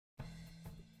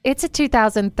It's a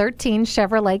 2013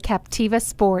 Chevrolet Captiva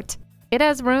Sport. It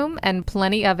has room and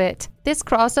plenty of it. This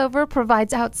crossover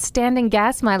provides outstanding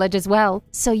gas mileage as well,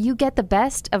 so you get the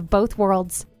best of both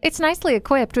worlds. It's nicely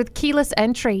equipped with keyless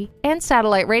entry and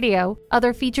satellite radio.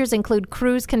 Other features include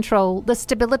cruise control, the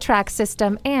StabiliTrak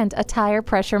system, and a tire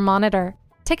pressure monitor.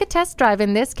 Take a test drive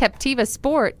in this Captiva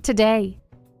Sport today.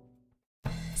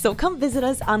 So come visit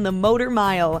us on the Motor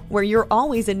Mile, where you're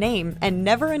always a name and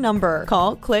never a number.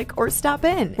 Call, click, or stop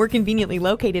in. We're conveniently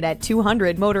located at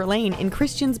 200 Motor Lane in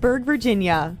Christiansburg,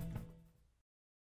 Virginia.